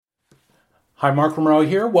Hi, Mark Romero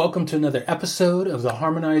here. Welcome to another episode of the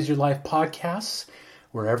Harmonize Your Life podcast,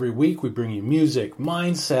 where every week we bring you music,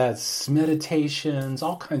 mindsets, meditations,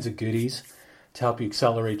 all kinds of goodies to help you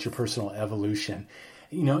accelerate your personal evolution.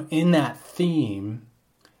 You know, in that theme,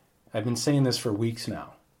 I've been saying this for weeks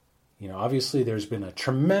now. You know, obviously there's been a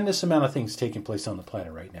tremendous amount of things taking place on the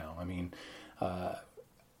planet right now. I mean,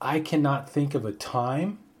 I cannot think of a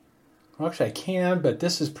time, well, actually I can, but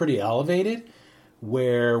this is pretty elevated,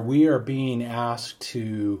 where we are being asked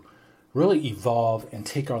to really evolve and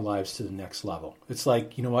take our lives to the next level. It's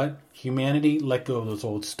like, you know what? Humanity, let go of those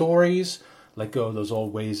old stories, let go of those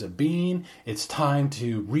old ways of being. It's time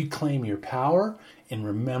to reclaim your power and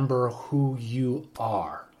remember who you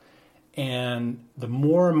are. And the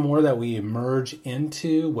more and more that we emerge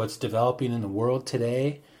into what's developing in the world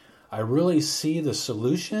today, I really see the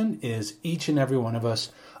solution is each and every one of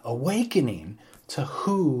us awakening to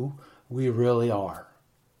who we really are,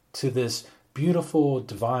 to this beautiful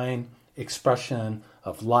divine expression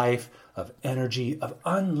of life, of energy, of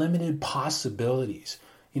unlimited possibilities.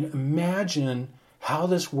 You know, imagine how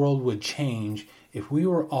this world would change if we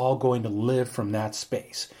were all going to live from that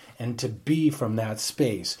space and to be from that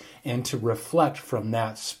space and to reflect from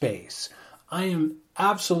that space. I am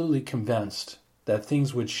absolutely convinced that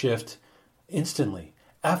things would shift instantly,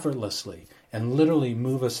 effortlessly, and literally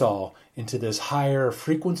move us all into this higher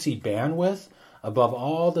frequency bandwidth above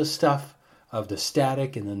all the stuff of the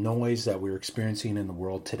static and the noise that we're experiencing in the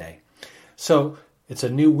world today. So it's a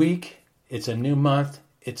new week, it's a new month,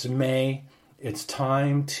 it's May. It's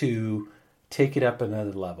time to take it up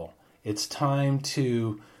another level. It's time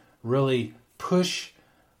to really push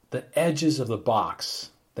the edges of the box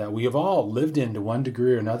that we have all lived in to one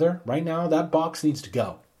degree or another. Right now, that box needs to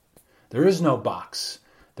go. There is no box.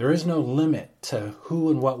 There is no limit to who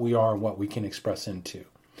and what we are and what we can express into.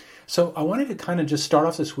 So I wanted to kind of just start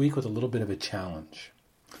off this week with a little bit of a challenge.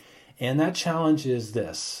 And that challenge is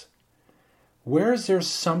this. Where is there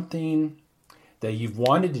something that you've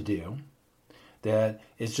wanted to do that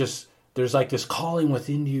is just, there's like this calling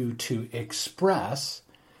within you to express,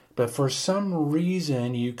 but for some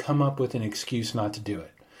reason you come up with an excuse not to do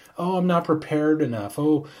it? Oh, I'm not prepared enough.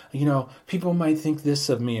 Oh, you know, people might think this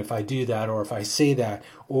of me if I do that or if I say that.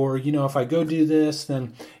 Or, you know, if I go do this,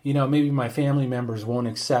 then, you know, maybe my family members won't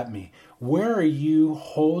accept me. Where are you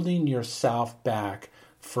holding yourself back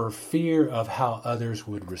for fear of how others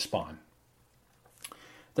would respond?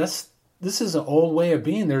 This is an old way of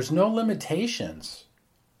being. There's no limitations.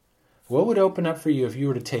 What would open up for you if you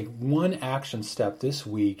were to take one action step this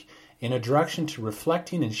week in a direction to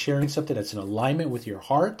reflecting and sharing something that's in alignment with your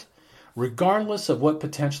heart, regardless of what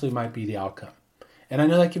potentially might be the outcome? And I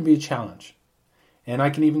know that can be a challenge. And I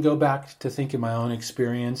can even go back to think of my own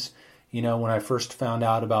experience, you know, when I first found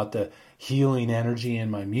out about the healing energy in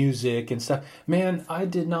my music and stuff. Man, I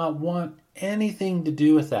did not want anything to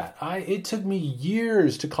do with that. It took me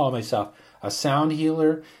years to call myself a sound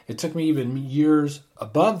healer. It took me even years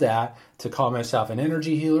above that to call myself an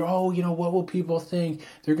energy healer. Oh, you know, what will people think?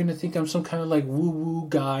 They're going to think I'm some kind of like woo-woo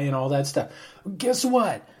guy and all that stuff. Guess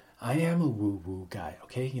what? I am a woo-woo guy,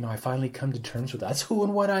 okay? You know, I finally come to terms with that. That's who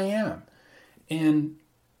and what I am. And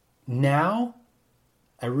now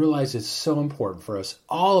I realize it's so important for us,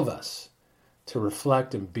 all of us, to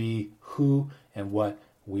reflect and be who and what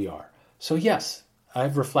we are. So yes,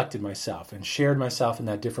 I've reflected myself and shared myself in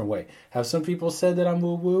that different way. Have some people said that I'm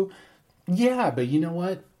woo-woo? Yeah, but you know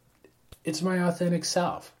what? It's my authentic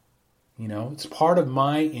self. You know, it's part of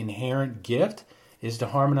my inherent gift is to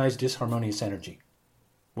harmonize disharmonious energy.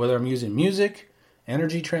 Whether I'm using music,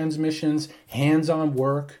 energy transmissions, hands-on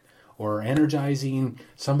work, or energizing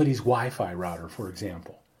somebody's Wi-Fi router, for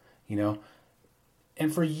example. You know,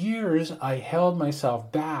 and for years I held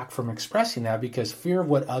myself back from expressing that because fear of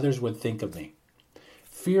what others would think of me.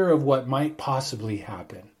 Fear of what might possibly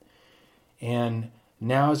happen. And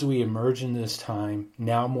now as we emerge in this time,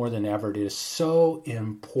 now more than ever, it is so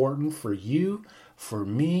important for you, for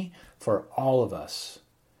me, for all of us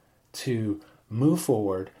to move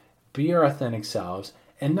forward, be our authentic selves,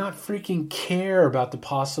 and not freaking care about the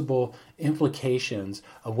possible implications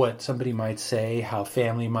of what somebody might say, how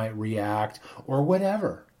family might react, or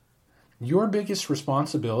whatever. Your biggest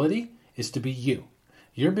responsibility is to be you.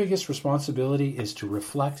 Your biggest responsibility is to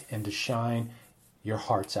reflect and to shine your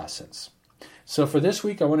heart's essence. So for this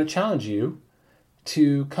week, I want to challenge you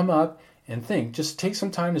to come up and think. Just take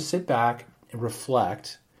some time to sit back and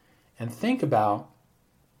reflect and think about,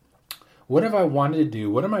 what have I wanted to do?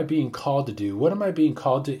 What am I being called to do? What am I being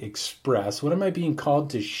called to express? What am I being called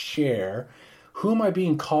to share? Who am I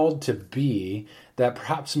being called to be that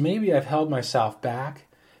perhaps maybe I've held myself back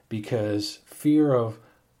because fear of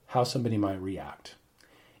how somebody might react.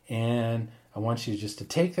 And I want you just to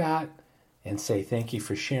take that and say thank you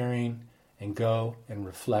for sharing, and go and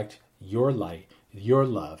reflect your light, your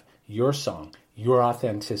love, your song, your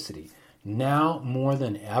authenticity. Now more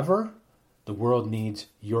than ever, the world needs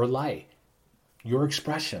your light, your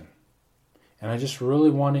expression. And I just really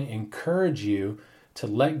want to encourage you to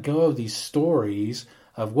let go of these stories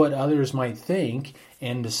of what others might think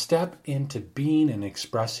and to step into being and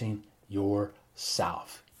expressing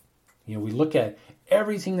yourself. We look at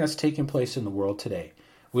everything that's taking place in the world today.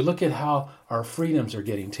 We look at how our freedoms are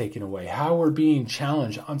getting taken away, how we're being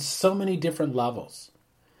challenged on so many different levels.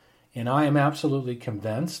 And I am absolutely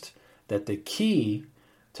convinced that the key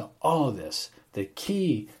to all of this, the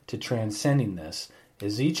key to transcending this,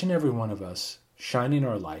 is each and every one of us shining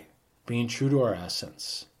our light, being true to our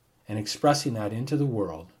essence, and expressing that into the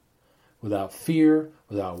world without fear,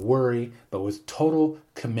 without worry, but with total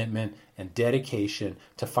commitment and dedication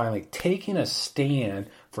to finally taking a stand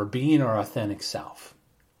for being our authentic self.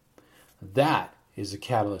 That is a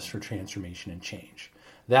catalyst for transformation and change.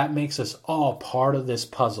 That makes us all part of this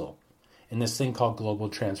puzzle in this thing called global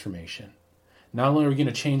transformation. Not only are we going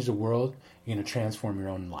to change the world, you're going to transform your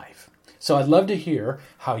own life. So I'd love to hear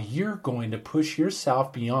how you're going to push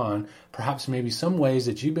yourself beyond perhaps maybe some ways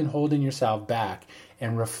that you've been holding yourself back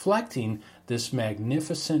and reflecting this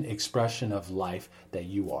magnificent expression of life that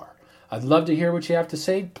you are. I'd love to hear what you have to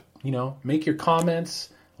say. Make your comments,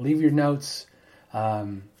 leave your notes,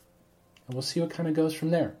 and we'll see what kind of goes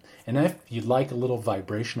from there. And if you'd like a little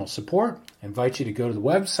vibrational support, I invite you to go to the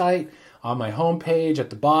website. On my homepage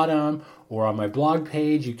at the bottom or on my blog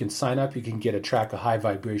page, you can sign up. You can get a track of high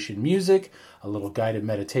vibration music, a little guided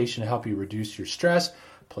meditation to help you reduce your stress,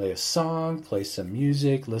 play a song, play some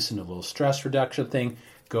music, listen to a little stress reduction thing.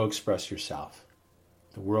 Go express yourself.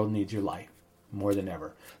 The world needs your light more than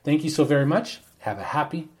ever. Thank you so very much. Have a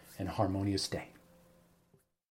happy and harmonious day.